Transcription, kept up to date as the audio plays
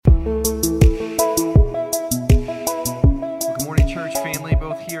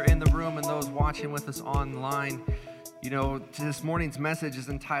us online. You know, this morning's message is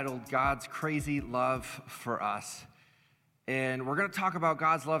entitled God's Crazy Love for Us. And we're going to talk about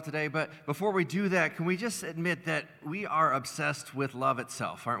God's love today, but before we do that, can we just admit that we are obsessed with love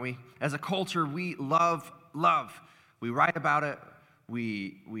itself, aren't we? As a culture, we love love. We write about it,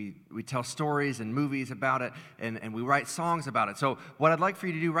 we tell stories and movies about it, and we write songs about it. So what I'd like for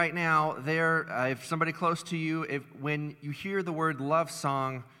you to do right now, if somebody close to you, when you hear the word love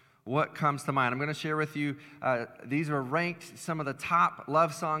song, what comes to mind? I'm going to share with you, these are ranked some of the top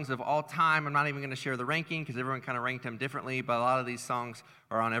love songs of all time. I'm not even going to share the ranking because everyone kind of ranked them differently, but a lot of these songs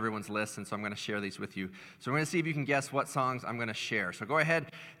are on everyone's list, and so I'm going to share these with you. So we're going to see if you can guess what songs I'm going to share. So go ahead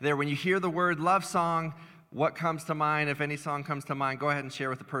there. When you hear the word love song, what comes to mind? If any song comes to mind, go ahead and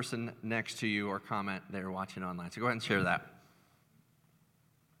share with the person next to you or comment there watching online. So go ahead and share that.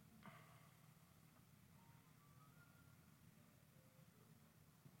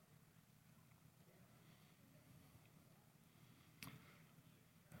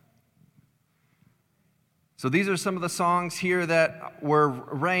 So these are some of the songs here that were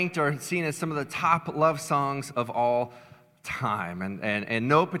ranked or seen as some of the top love songs of all time. And in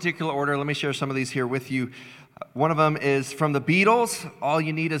no particular order, let me share some of these here with you. One of them is from the Beatles, All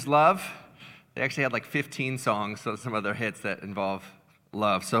You Need Is Love. They actually had like 15 songs, so some of their hits that involve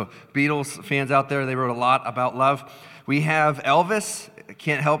love. So Beatles fans out there, they wrote a lot about love. We have Elvis,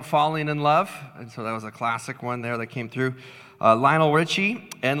 Can't Help Falling in Love. And so that was a classic one there that came through. Lionel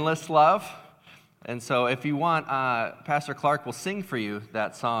Richie, Endless Love. And so if you want, Pastor Clark will sing for you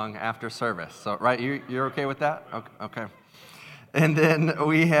that song after service. So, right, you're okay with that? Okay. And then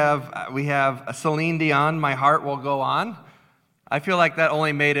we have Celine Dion, My Heart Will Go On. I feel like that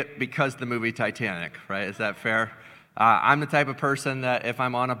only made it because the movie Titanic, right? Is that fair? I'm the type of person that if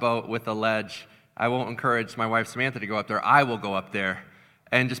I'm on a boat with a ledge, I won't encourage my wife Samantha to go up there. I will go up there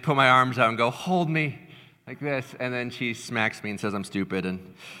and just put my arms out and go, hold me, like this. And then she smacks me and says I'm stupid.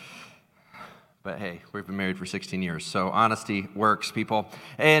 But hey, we've been married for 16 years, so honesty works, people.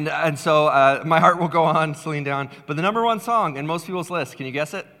 And so My Heart Will Go On, Celine Dion. But the number one song in most people's list, can you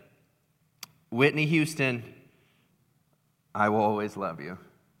guess it? Whitney Houston, I Will Always Love You,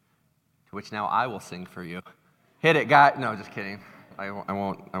 to which now I will sing for you. Hit it, guy. No, just kidding. I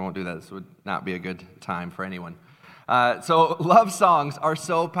won't do that. This would not be a good time for anyone. So love songs are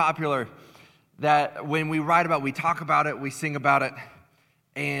so popular that when we write about it, we talk about it, we sing about it.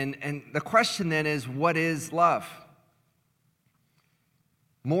 And the question then is, what is love?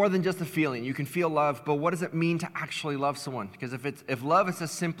 More than just a feeling. You can feel love, but what does it mean to actually love someone? Because if love is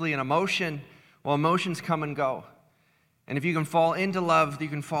just simply an emotion, well, emotions come and go. And if you can fall into love, you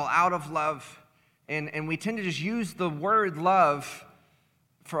can fall out of love. And we tend to just use the word love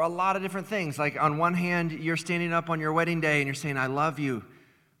for a lot of different things. Like on one hand, you're standing up on your wedding day and you're saying, I love you.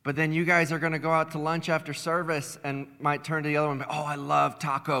 But then you guys are going to go out to lunch after service and might turn to the other one and be, oh, I love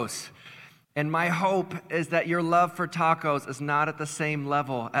tacos. And my hope is that your love for tacos is not at the same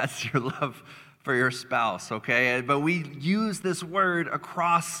level as your love for your spouse, okay? But we use this word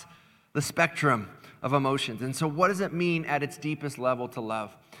across the spectrum of emotions. And so what does it mean at its deepest level to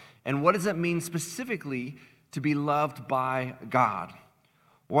love? And what does it mean specifically to be loved by God?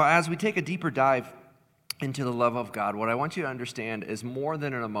 Well, as we take a deeper dive into the love of God, what I want you to understand is more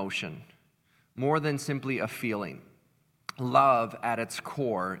than an emotion, more than simply a feeling. Love at its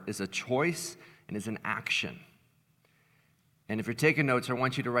core is a choice and is an action. And if you're taking notes, I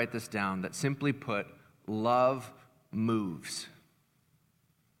want you to write this down, that simply put, love moves.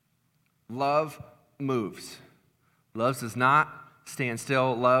 Love moves. Love does not stand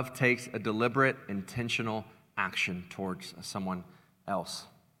still. Love takes a deliberate, intentional action towards someone else.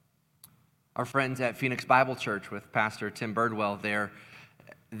 Our friends at Phoenix Bible Church with Pastor Tim Birdwell there,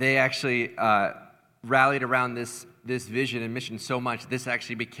 they actually rallied around this vision and mission so much, this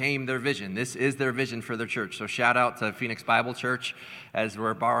actually became their vision. This is their vision for their church. So shout out to Phoenix Bible Church as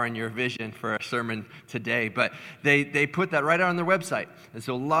we're borrowing your vision for a sermon today. But they put that right on their website. And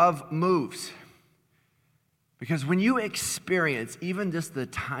so love moves. Because when you experience even just the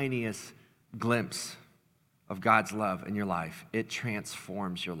tiniest glimpse of God's love in your life, it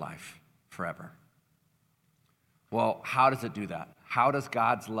transforms your life forever. Well, how does it do that? How does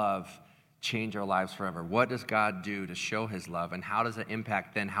God's love change our lives forever? What does God do to show his love? And how does it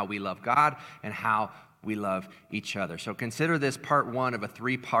impact then how we love God and how we love each other? So consider this part one of a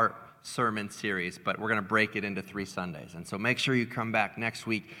 3-part sermon series, but we're going to break it into 3 Sundays. And so make sure you come back next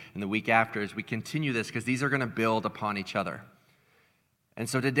week and the week after as we continue this, because these are going to build upon each other. And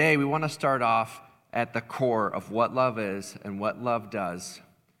so today we want to start off at the core of what love is and what love does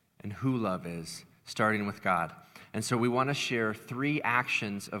and who love is starting with God. And so we want to share 3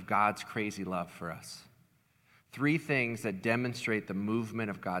 actions of God's crazy love for us. 3 things that demonstrate the movement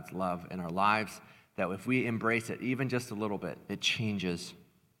of God's love in our lives, that if we embrace it even just a little bit, it changes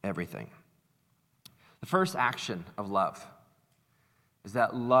everything. The first action of love is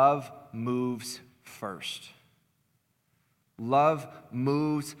that love moves first. Love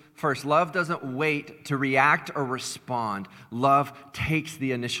moves first. Love doesn't wait to react or respond. Love takes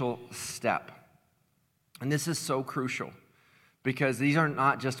the initial step. And this is so crucial because these are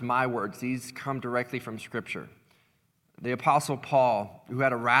not just my words. These come directly from Scripture. The Apostle Paul, who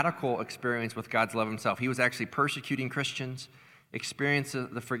had a radical experience with God's love himself, he was actually persecuting Christians, experienced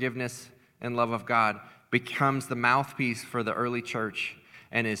the forgiveness and love of God, becomes the mouthpiece for the early church,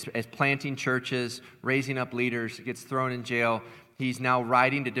 and is planting churches, raising up leaders, gets thrown in jail. He's now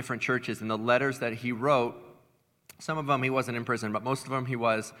writing to different churches, and the letters that he wrote, some of them he wasn't in prison, but most of them he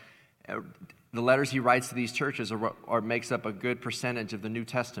was. The letters he writes to these churches are makes up a good percentage of the New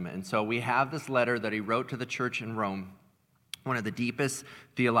Testament. And so we have this letter that he wrote to the church in Rome, one of the deepest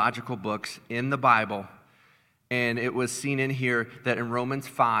theological books in the Bible. And it was seen in here that in Romans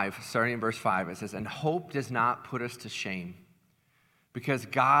 5, starting in verse 5, it says, "And hope does not put us to shame, because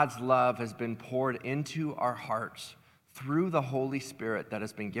God's love has been poured into our hearts through the Holy Spirit that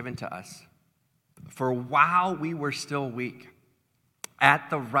has been given to us. For while we were still weak, at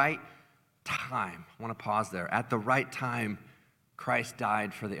the right time," I want to pause there, at the right time, Christ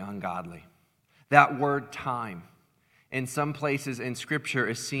died for the ungodly. That word time, in some places in Scripture,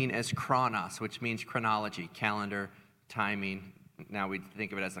 is seen as chronos, which means chronology, calendar, timing. Now we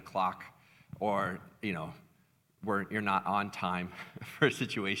think of it as a clock, or, where you're not on time for a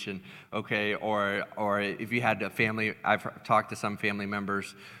situation, okay? Or if you had a family, I've talked to some family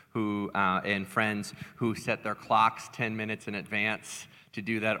members who and friends who set their clocks 10 minutes in advance to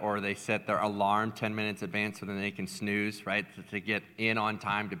do that, or they set their alarm 10 minutes in advance so then they can snooze, right? To get in on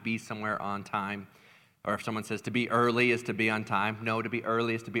time, to be somewhere on time. Or if someone says to be early is to be on time. No, to be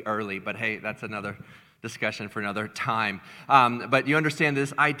early is to be early. But hey, that's another discussion for another time. But you understand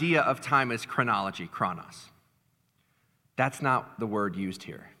this idea of time is chronology, chronos. That's not the word used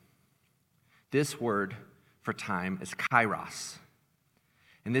here. This word for time is kairos.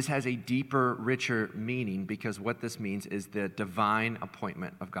 And this has a deeper, richer meaning because what this means is the divine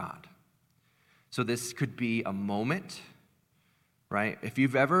appointment of God. So this could be a moment, right? If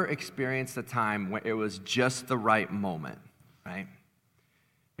you've ever experienced a time when it was just the right moment, right?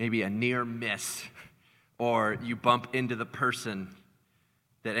 Maybe a near miss, or you bump into the person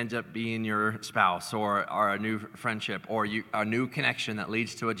that ends up being your spouse, or a new friendship, or a new connection that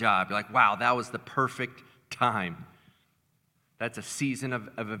leads to a job. You're like, wow, that was the perfect time. That's a season of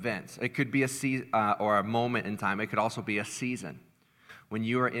events. It could be a season or a moment in time. It could also be a season. When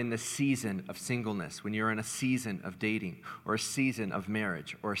you are in the season of singleness, when you're in a season of dating, or a season of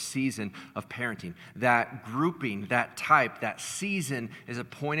marriage, or a season of parenting, that grouping, that type, that season is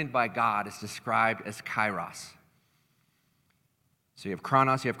appointed by God, is described as kairos. So you have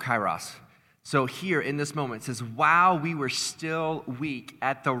chronos, you have kairos. So here in this moment, it says, while we were still weak,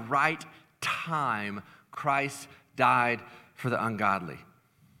 at the right time, Christ died for the ungodly.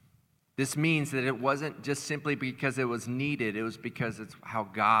 This means that it wasn't just simply because it was needed, it was because it's how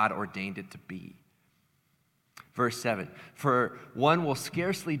God ordained it to be. Verse 7, "For one will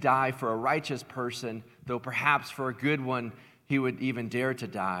scarcely die for a righteous person, though perhaps for a good one he would even dare to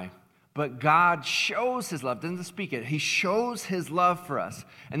die. But God shows his love," doesn't speak it, he shows his love for us,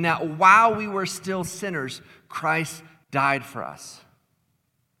 and that while we were still sinners, Christ died for us.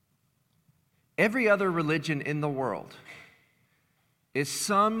 Every other religion in the world is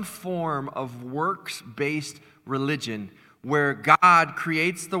some form of works-based religion where God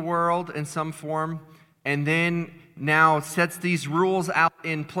creates the world in some form and then now sets these rules out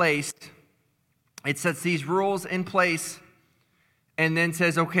in place. It sets these rules in place and then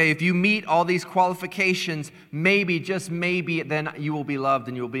says, okay, if you meet all these qualifications, maybe, just maybe, then you will be loved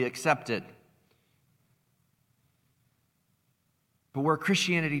and you will be accepted. But where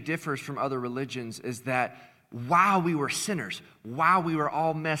Christianity differs from other religions is that while we were sinners, while we were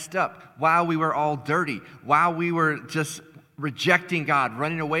all messed up, while we were all dirty, while we were just rejecting God,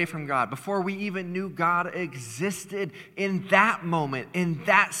 running away from God, before we even knew God existed, in that moment, in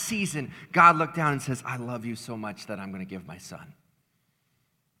that season, God looked down and says, I love you so much that I'm going to give my son.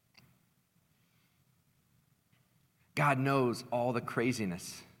 God knows all the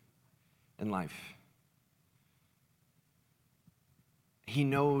craziness in life. He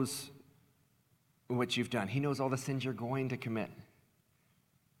knows what you've done. He knows all the sins you're going to commit.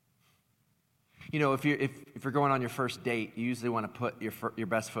 You know, if you're going on your first date, you usually want to put your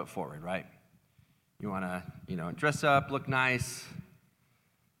best foot forward, right? You want to, dress up, look nice.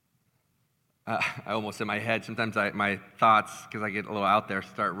 I almost in my head, sometimes my thoughts, because I get a little out there,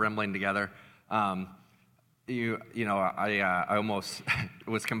 start rambling together. I almost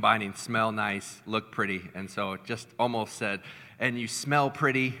was combining smell nice, look pretty, and so just almost said, and you smell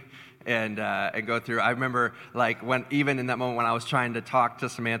pretty, and go through. I remember, even in that moment when I was trying to talk to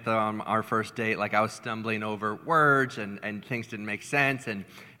Samantha on our first date, I was stumbling over words and things didn't make sense, and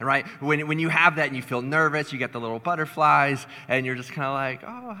right, when you have that and you feel nervous, you get the little butterflies, and you're just kind of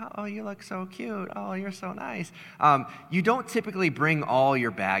like, oh, you look so cute, oh, you're so nice. You don't typically bring all your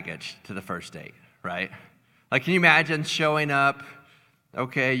baggage to the first date, right? Can you imagine showing up,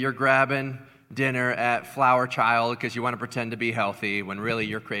 okay, you're grabbing dinner at Flower Child because you want to pretend to be healthy when really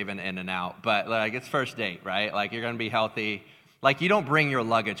you're craving In-N-Out. But it's first date, right? You're going to be healthy. You don't bring your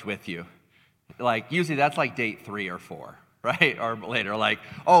luggage with you. Usually that's date 3 or 4, right? Or later,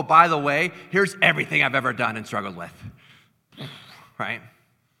 oh, by the way, here's everything I've ever done and struggled with, right?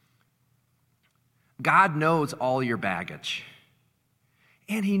 God knows all your baggage.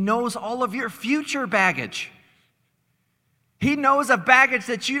 And he knows all of your future baggage. He knows a baggage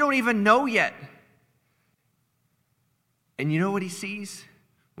that you don't even know yet. And you know what he sees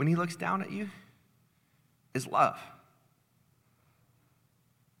when he looks down at you? Is love.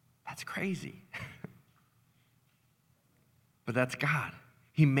 That's crazy. But that's God.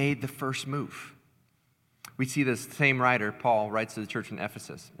 He made the first move. We see this same writer, Paul, writes to the church in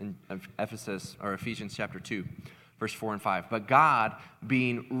Ephesus, Ephesians chapter 2. Verse 4 and 5. But God,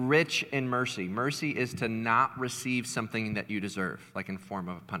 being rich in mercy. Mercy is to not receive something that you deserve, in form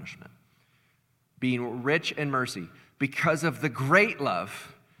of a punishment. Being rich in mercy, because of the great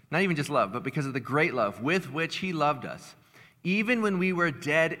love, not even just love, but because of the great love with which he loved us. Even when we were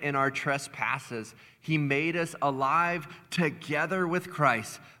dead in our trespasses, he made us alive together with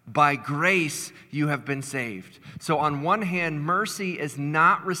Christ. By grace, you have been saved. So on one hand, mercy is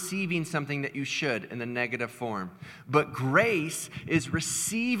not receiving something that you should in the negative form. But grace is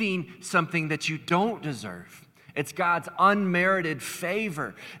receiving something that you don't deserve. It's God's unmerited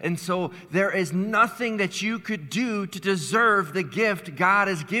favor. And so there is nothing that you could do to deserve the gift God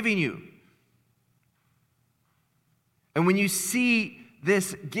is giving you. And when you see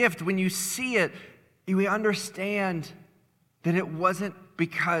this gift, when you see it, we understand that it wasn't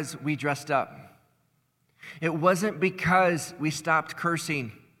because we dressed up. It wasn't because we stopped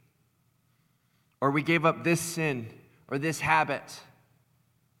cursing or we gave up this sin or this habit.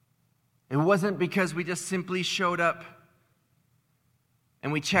 It wasn't because we just simply showed up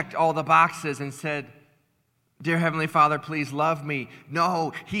and we checked all the boxes and said, "Dear Heavenly Father, please love me."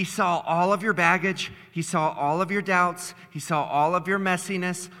 No, he saw all of your baggage. He saw all of your doubts. He saw all of your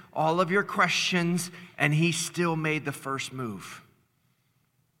messiness, all of your questions, and he still made the first move.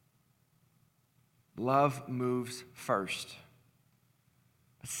 Love moves first.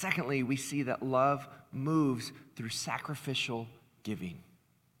 But secondly, we see that love moves through sacrificial giving.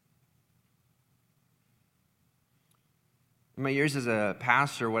 In my years as a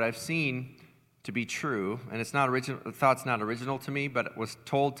pastor, what I've seen to be true, and it's not original, the thought's not original to me, but it was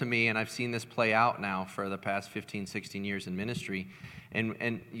told to me, and I've seen this play out now for the past 15, 16 years in ministry,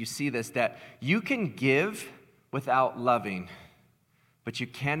 and you see this, that you can give without loving, but you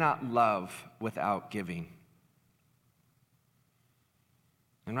cannot love without giving.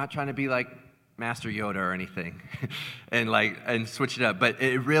 I'm not trying to be like Master Yoda or anything, and switch it up, but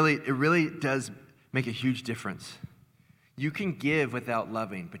it really does make a huge difference. You can give without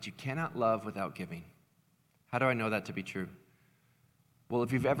loving, but you cannot love without giving. How do I know that to be true? Well,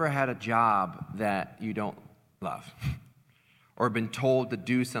 if you've ever had a job that you don't love, or been told to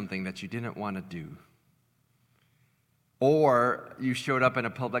do something that you didn't want to do, or you showed up in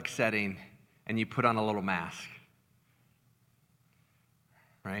a public setting and you put on a little mask,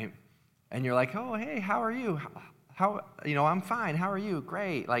 right? And you're like, "Oh, hey, how are you? I'm fine. How are you?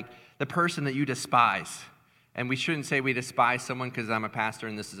 Great." Like the person that you despise. And we shouldn't say we despise someone because I'm a pastor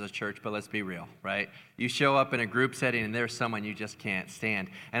and this is a church, but let's be real, right? You show up in a group setting and there's someone you just can't stand.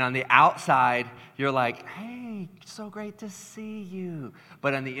 And on the outside, you're like, "Hey, so great to see you."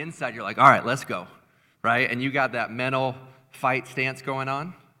 But on the inside, you're like, "All right, let's go," right? And you got that mental fight stance going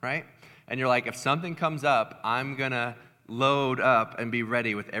on, right? And you're like, if something comes up, I'm going to load up and be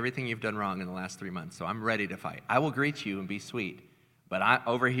ready with everything you've done wrong in the last 3 months. So I'm ready to fight. I will greet you and be sweet, but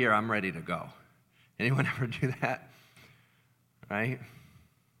over here, I'm ready to go. Anyone ever do that? Right?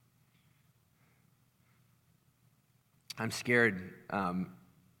 I'm scared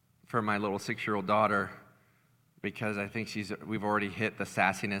for my little 6-year-old daughter because I think we've already hit the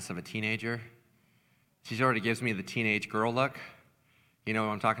sassiness of a teenager. She already gives me the teenage girl look. You know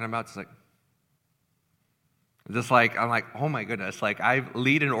what I'm talking about? It's like, Just like, I'm like, oh my goodness, like I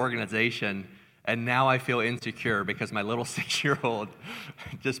lead an organization and now I feel insecure because my little 6-year-old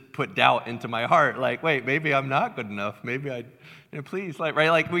just put doubt into my heart. Like, wait, maybe I'm not good enough. Maybe please, like, right?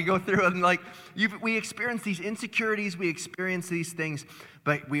 Like we go through and like, we experience these insecurities, we experience these things,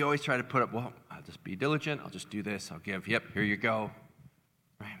 but we always try to put up, well, I'll just be diligent. I'll just do this. I'll give. Yep, here you go.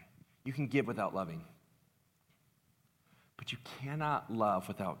 Right? You can give without loving. But you cannot love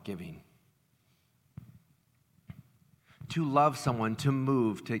without giving. To love someone, to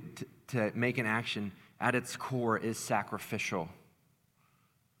move, to make an action, at its core is sacrificial.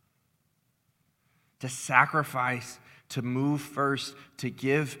 To sacrifice, to move first, to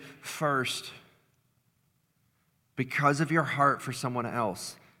give first, because of your heart for someone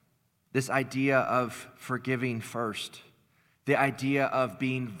else. This idea of forgiving first. The idea of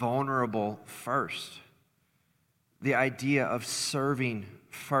being vulnerable first. The idea of serving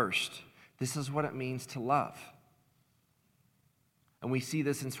first. This is what it means to love. And we see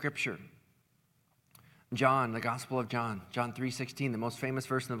this in Scripture. John, the Gospel of John, John 3:16, the most famous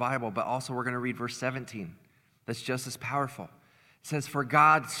verse in the Bible, but also we're going to read verse 17. That's just as powerful. It says, "For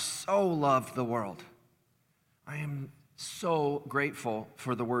God so loved the world." I am so grateful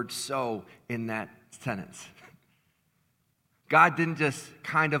for the word "so" in that sentence. God didn't just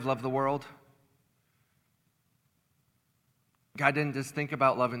kind of love the world. God didn't just think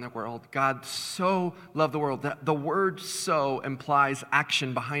about loving the world. God so loved the world. The word "so" implies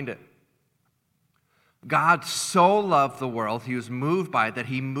action behind it. God so loved the world, he was moved by it, that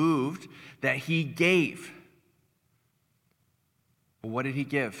he moved, that he gave. What did he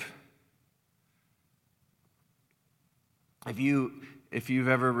give? If you've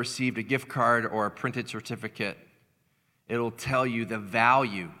ever received a gift card or a printed certificate, it'll tell you the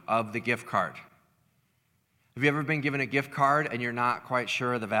value of the gift card. Have you ever been given a gift card and you're not quite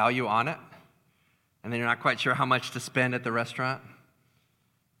sure of the value on it? And then you're not quite sure how much to spend at the restaurant?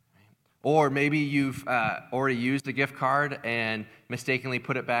 Or maybe you've already used a gift card and mistakenly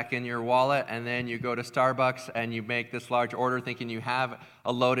put it back in your wallet, and then you go to Starbucks and you make this large order thinking you have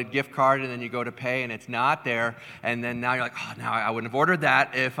a loaded gift card, and then you go to pay and it's not there, and then now you're like, oh, now I wouldn't have ordered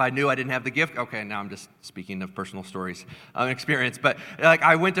that if I knew I didn't have the gift. Okay, now I'm just speaking of personal stories, experience, but like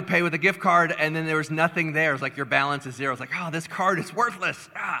I went to pay with a gift card and then there was nothing there. It's like your balance is zero. It's like, oh, this card is worthless.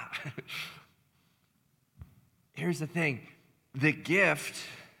 Here's the thing, the gift,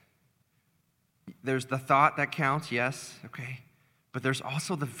 there's the thought that counts, yes, okay. But there's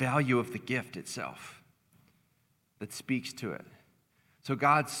also the value of the gift itself that speaks to it. So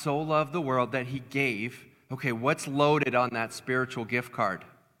God so loved the world that he gave, okay, what's loaded on that spiritual gift card?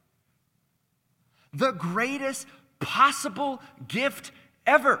 The greatest possible gift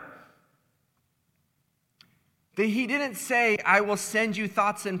ever. That he didn't say, I will send you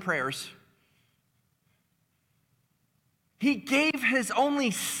thoughts and prayers. He gave his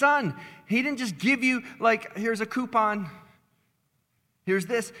only son. He didn't just give you, like, here's a coupon, here's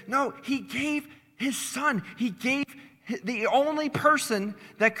this. No, he gave his son. He gave the only person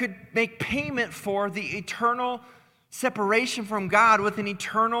that could make payment for the eternal separation from God with an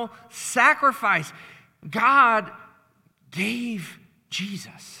eternal sacrifice. God gave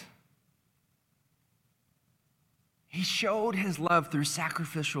Jesus. He showed his love through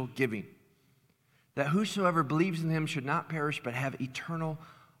sacrificial giving, that whosoever believes in him should not perish but have eternal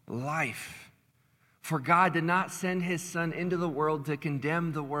life. For God did not send his son into the world to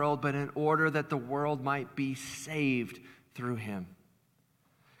condemn the world, but in order that the world might be saved through him.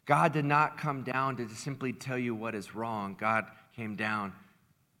 God did not come down to simply tell you what is wrong. God came down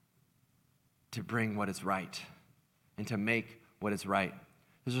to bring what is right and to make what is right.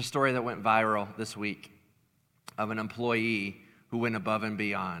 There's a story that went viral this week of an employee who went above and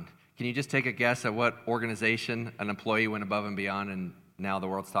beyond. Can you just take a guess at what organization an employee went above and beyond and now the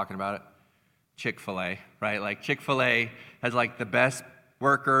world's talking about it? Chick-fil-A, right? Like Chick-fil-A has like the best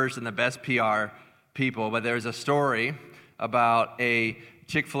workers and the best PR people, but there's a story about a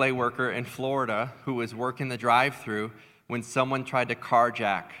Chick-fil-A worker in Florida who was working the drive-thru when someone tried to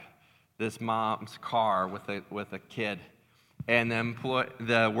carjack this mom's car with a kid. And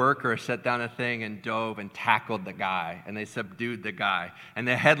the worker set down a thing and dove and tackled the guy, and they subdued the guy. And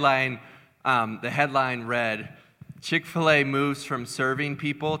the headline read, "Chick-fil-A moves from serving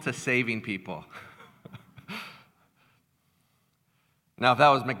people to saving people." Now, if that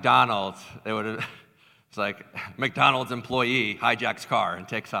was McDonald's, it's like McDonald's employee hijacks car and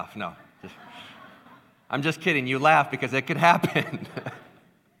takes off. No, I'm just kidding. You laugh because it could happen.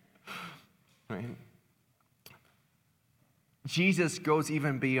 Right? Jesus goes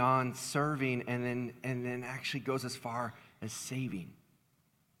even beyond serving and then actually goes as far as saving.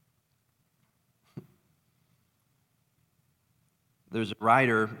 There's a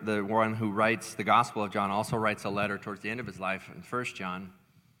writer, the one who writes the Gospel of John, also writes a letter towards the end of his life in 1 John.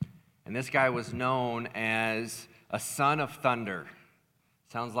 And this guy was known as a son of thunder.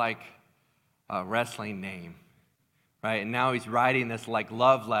 Sounds like a wrestling name, right? And now he's writing this like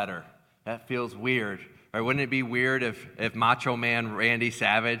love letter. That feels weird. Right? Wouldn't it be weird if Macho Man Randy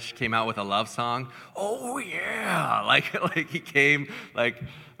Savage came out with a love song? Oh yeah, like he came like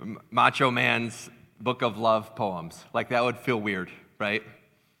Macho Man's book of love poems. Like that would feel weird, right?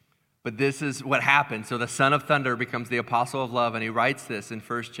 But this is what happened. So the son of thunder becomes the apostle of love, and he writes this in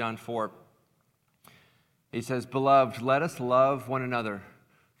 1 John 4. He says, "Beloved, let us love one another,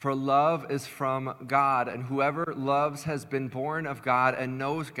 for love is from God, and whoever loves has been born of God and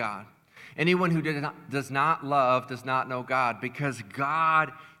knows God. Anyone who does not love does not know God, because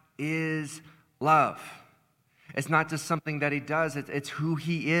God is love." It's not just something that he does, it's who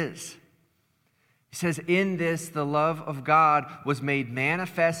he is. He says, "In this, the love of God was made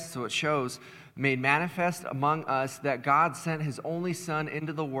manifest," so it shows, "made manifest among us, that God sent his only Son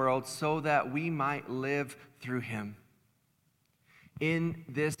into the world so that we might live through him." In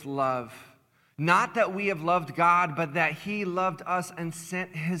this love, not that we have loved God, but that he loved us and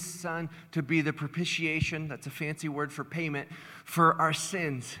sent his Son to be the propitiation, that's a fancy word for payment, for our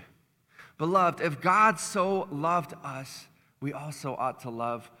sins. Beloved, if God so loved us, we also ought to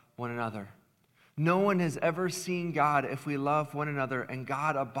love one another. No one has ever seen God if we love one another, and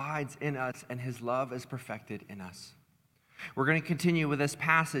God abides in us, and his love is perfected in us. We're going to continue with this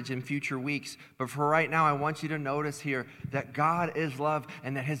passage in future weeks, but for right now, I want you to notice here that God is love,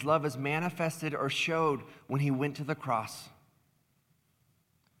 and that his love is manifested or showed when he went to the cross.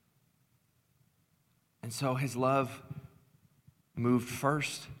 And so his love moved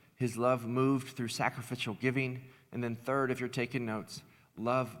first. His love moved through sacrificial giving. And then third, if you're taking notes,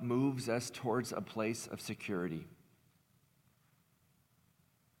 love moves us towards a place of security.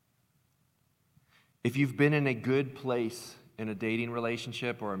 If you've been in a good place in a dating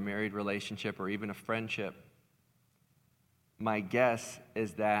relationship or a married relationship or even a friendship, my guess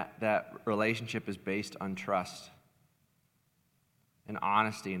is that that relationship is based on trust and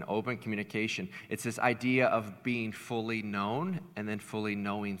honesty and open communication. It's this idea of being fully known and then fully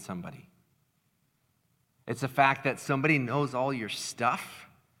knowing somebody. It's the fact that somebody knows all your stuff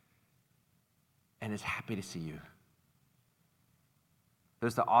and is happy to see you.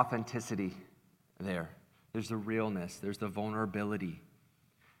 There's the authenticity there. There's the realness. There's the vulnerability.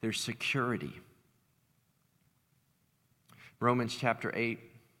 There's security. Romans chapter 8.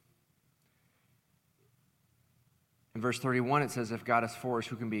 In verse 31, it says, "If God is for us,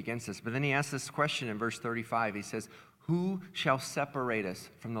 who can be against us?" But then he asks this question in verse 35. He says, "Who shall separate us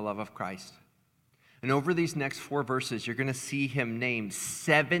from the love of Christ?" And over these next 4 verses, you're going to see him name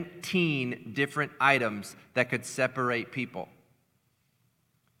 17 different items that could separate people.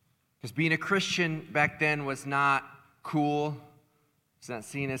 Because being a Christian back then was not cool. It's not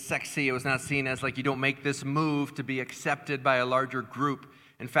seen as sexy. It was not seen as like you don't make this move to be accepted by a larger group.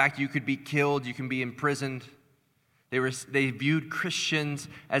 In fact, you could be killed. You can be imprisoned. They viewed Christians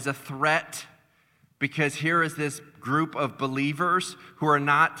as a threat, because here is this group of believers who are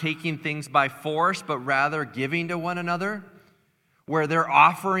not taking things by force, but rather giving to one another, where they're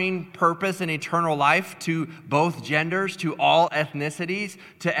offering purpose and eternal life to both genders, to all ethnicities,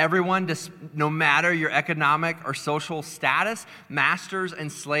 to everyone, no matter your economic or social status, masters and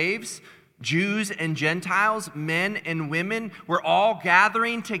slaves, Jews and Gentiles, men and women. We're all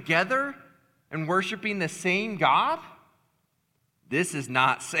gathering together and worshiping the same God. This is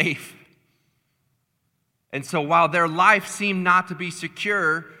not safe. And so while their life seemed not to be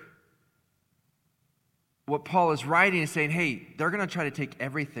secure, what Paul is writing is saying, hey, they're going to try to take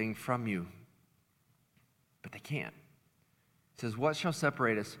everything from you. But they can't. He says, what shall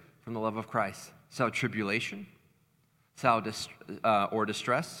separate us from the love of Christ? Shall tribulation, or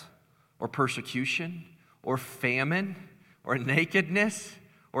distress, or persecution, or famine, or nakedness,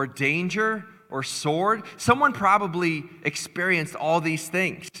 or danger, or sword? Someone probably experienced all these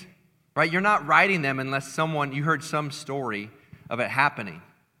things. Right? You're not writing them unless you heard some story of it happening.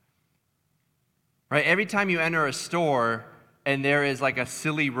 Right? Every time you enter a store and there is like a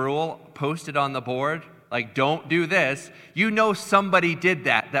silly rule posted on the board, like don't do this, you know somebody did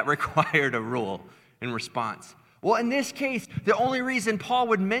that required a rule in response. Well, in this case, the only reason Paul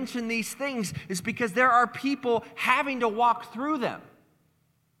would mention these things is because there are people having to walk through them.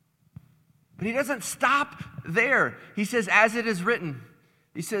 But he doesn't stop there. He says, as it is written,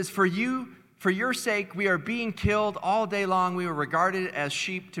 he says, for your sake, we are being killed all day long. We were regarded as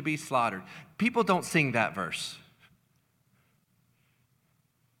sheep to be slaughtered. People don't sing that verse.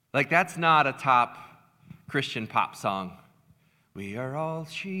 Like, that's not a top Christian pop song. We are all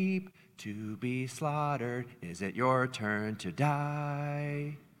sheep to be slaughtered. Is it your turn to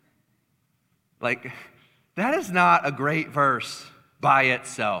die? Like, that is not a great verse by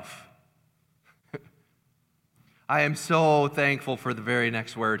itself. I am so thankful for the very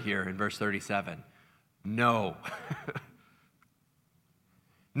next word here in verse 37. No.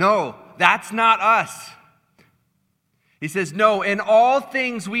 No, that's not us. He says, no, in all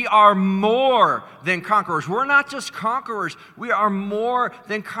things we are more than conquerors. We're not just conquerors. We are more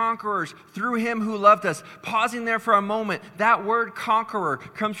than conquerors through him who loved us. Pausing there for a moment, that word conqueror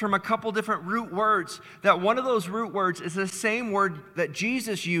comes from a couple different root words. That one of those root words is the same word that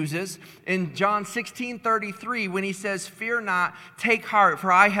Jesus uses in John 16:33 when he says, fear not, take heart,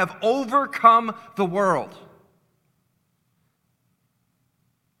 for I have overcome the world.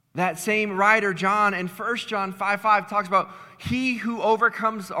 That same writer, John, in 1 John 5:5 talks about he who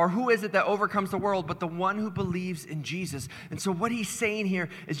overcomes, or who is it that overcomes the world, but the one who believes in Jesus. And so what he's saying here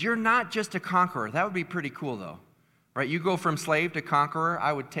is you're not just a conqueror. That would be pretty cool, though, right? You go from slave to conqueror,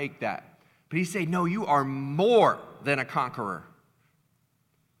 I would take that. But he's saying, no, you are more than a conqueror.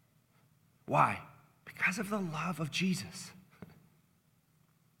 Why? Because of the love of Jesus.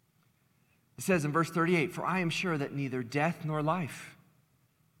 It says in verse 38, for I am sure that neither death nor life.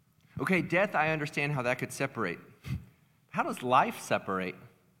 Okay, death, I understand how that could separate. How does life separate?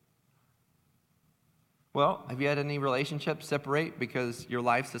 Well, have you had any relationships separate because your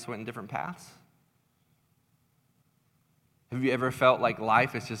lives just went in different paths? Have you ever felt like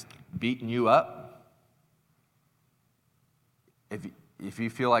life is just beating you up? If you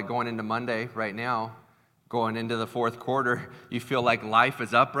feel like going into Monday right now, going into the fourth quarter, you feel like life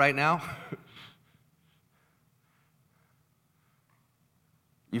is up right now?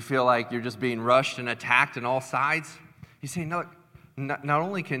 You feel like you're just being rushed and attacked on all sides? He's saying, no, not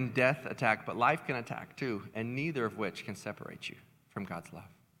only can death attack, but life can attack too, and neither of which can separate you from God's love.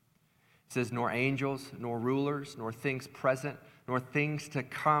 It says, nor angels, nor rulers, nor things present, nor things to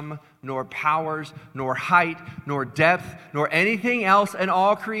come, nor powers, nor height, nor depth, nor anything else in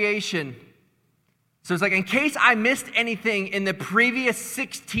all creation. So it's like, in case I missed anything in the previous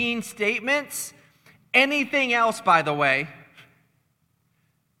 16 statements, anything else, by the way,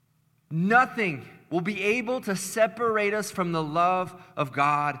 nothing will be able to separate us from the love of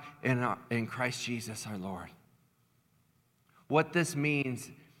God in Christ Jesus our Lord. What this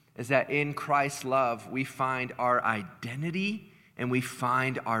means is that in Christ's love, we find our identity and we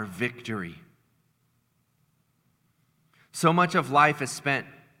find our victory. So much of life is spent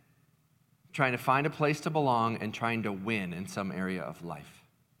trying to find a place to belong and trying to win in some area of life,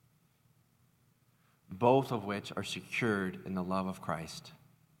 both of which are secured in the love of Christ.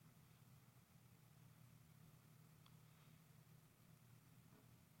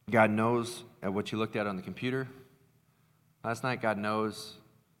 God knows what you looked at on the computer last night. God knows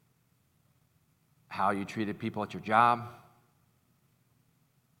how you treated people at your job,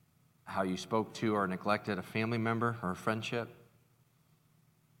 how you spoke to or neglected a family member or a friendship.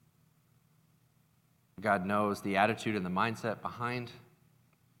 God knows the attitude and the mindset behind.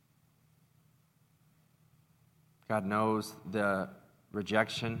 God knows the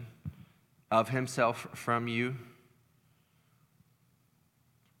rejection of himself from you.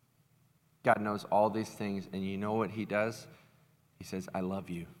 God knows all these things, and you know what he does? He says, I love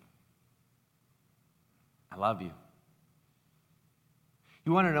you. I love you.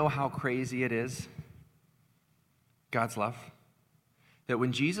 You want to know how crazy it is? God's love? That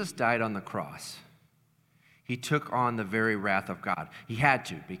when Jesus died on the cross, he took on the very wrath of God. He had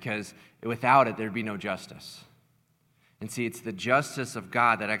to, because without it, there'd be no justice. And see, it's the justice of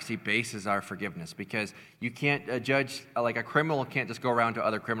God that actually bases our forgiveness, because you can't judge, like a criminal can't just go around to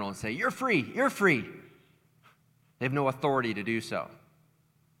other criminals and say, you're free, you're free. They have no authority to do so.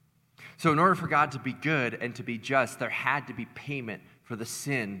 So in order for God to be good and to be just, there had to be payment for the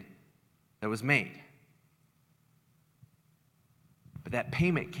sin that was made. But that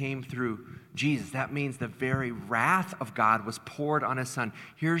payment came through Jesus. That means the very wrath of God was poured on his son.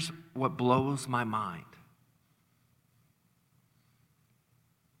 Here's what blows my mind.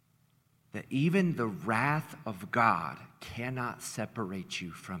 That even the wrath of God cannot separate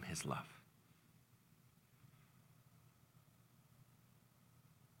you from his love.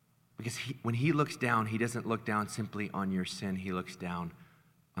 Because when he looks down, he doesn't look down simply on your sin. He looks down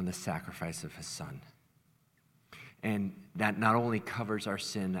on the sacrifice of his son. And that not only covers our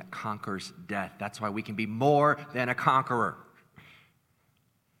sin, that conquers death. That's why we can be more than a conqueror.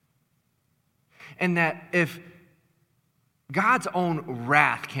 And that if God's own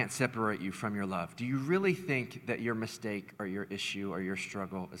wrath can't separate you from your love, do you really think that your mistake or your issue or your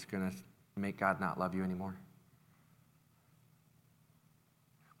struggle is going to make God not love you anymore?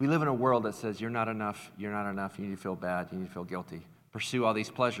 We live in a world that says you're not enough, you need to feel bad, you need to feel guilty. Pursue all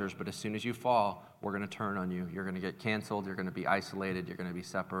these pleasures, but as soon as you fall, we're going to turn on you. You're going to get canceled, you're going to be isolated, you're going to be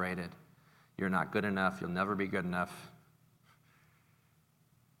separated. You're not good enough, you'll never be good enough.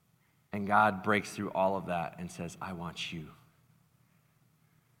 And God breaks through all of that and says, I want you.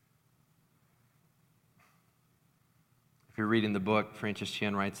 If you're reading the book, Francis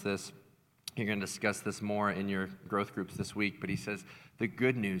Chan writes this. You're going to discuss this more in your growth groups this week, but he says, the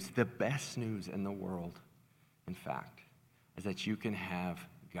good news, the best news in the world, in fact, is that you can have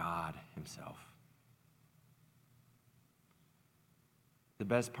God himself. The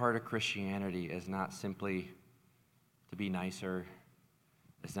best part of Christianity is not simply to be nicer.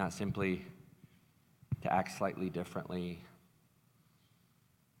 It's not simply to act slightly differently.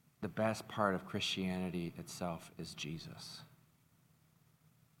 The best part of Christianity itself is Jesus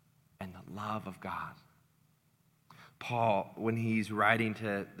and the love of God. Paul, when he's writing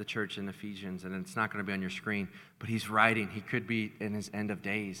to the church in Ephesians, and it's not going to be on your screen, but he's writing, he could be in his end of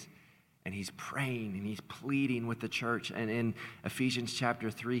days, and he's praying and he's pleading with the church. And in Ephesians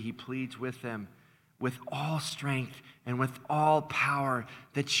chapter 3, he pleads with them with all strength and with all power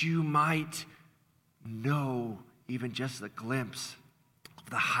that you might know even just a glimpse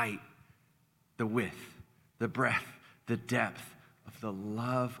of the height, the width, the breadth, the depth of the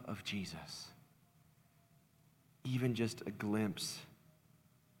love of Jesus. Even just a glimpse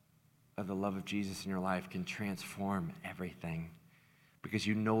of the love of Jesus in your life can transform everything, because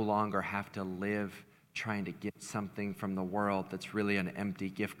you no longer have to live trying to get something from the world that's really an empty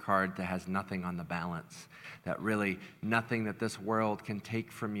gift card that has nothing on the balance, that really nothing that this world can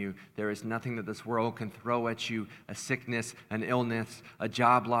take from you. There is nothing that this world can throw at you, a sickness, an illness, a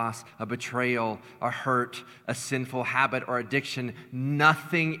job loss, a betrayal, a hurt, a sinful habit or addiction.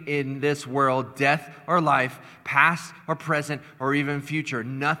 Nothing in this world, death or life, past or present or even future,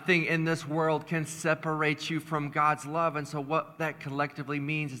 nothing in this world can separate you from God's love. And so what that collectively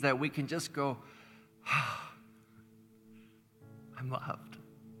means is that we can just go, I'm loved.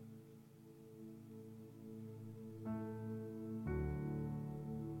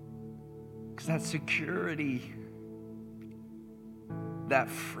 Because that security,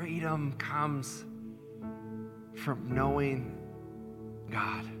 that freedom comes from knowing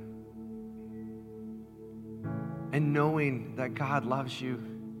God and knowing that God loves you,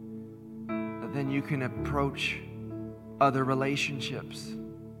 that then you can approach other relationships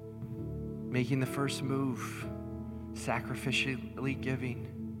making the first move, sacrificially giving,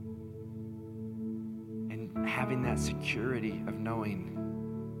 and having that security of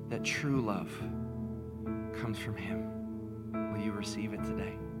knowing that true love comes from Him. Will you receive it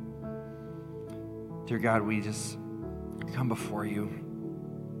today? Dear God, we just come before you.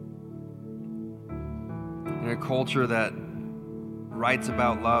 In a culture that writes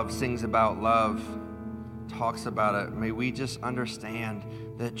about love, sings about love, talks about it, may we just understand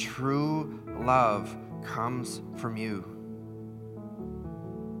that true love comes from you.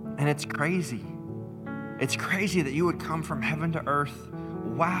 And it's crazy. It's crazy that you would come from heaven to earth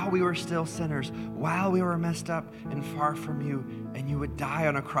while we were still sinners, while we were messed up and far from you, and you would die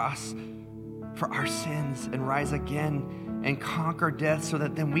on a cross for our sins and rise again and conquer death so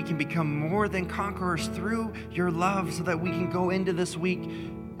that then we can become more than conquerors through your love, so that we can go into this week.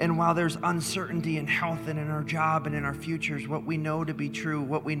 And while there's uncertainty in health and in our job and in our futures, what we know to be true,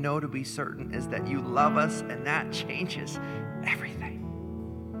 what we know to be certain is that you love us, and that changes everything.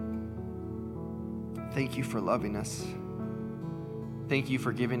 Thank you for loving us. Thank you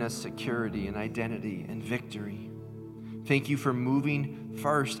for giving us security and identity and victory. Thank you for moving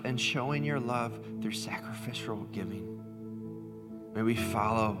first and showing your love through sacrificial giving. May we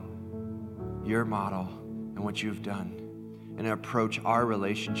follow your model and what you've done, and approach our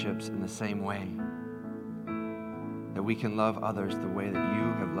relationships in the same way, that we can love others the way that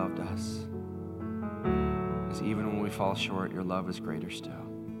you have loved us. Because even when we fall short, your love is greater still.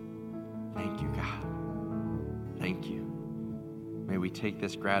 Thank you, God. Thank you. May we take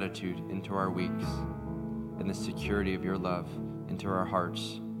this gratitude into our weeks and the security of your love into our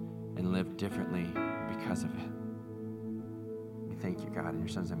hearts and live differently because of it. We thank you, God. In your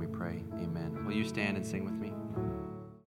Son's name we pray. Amen. Will you stand and sing with me?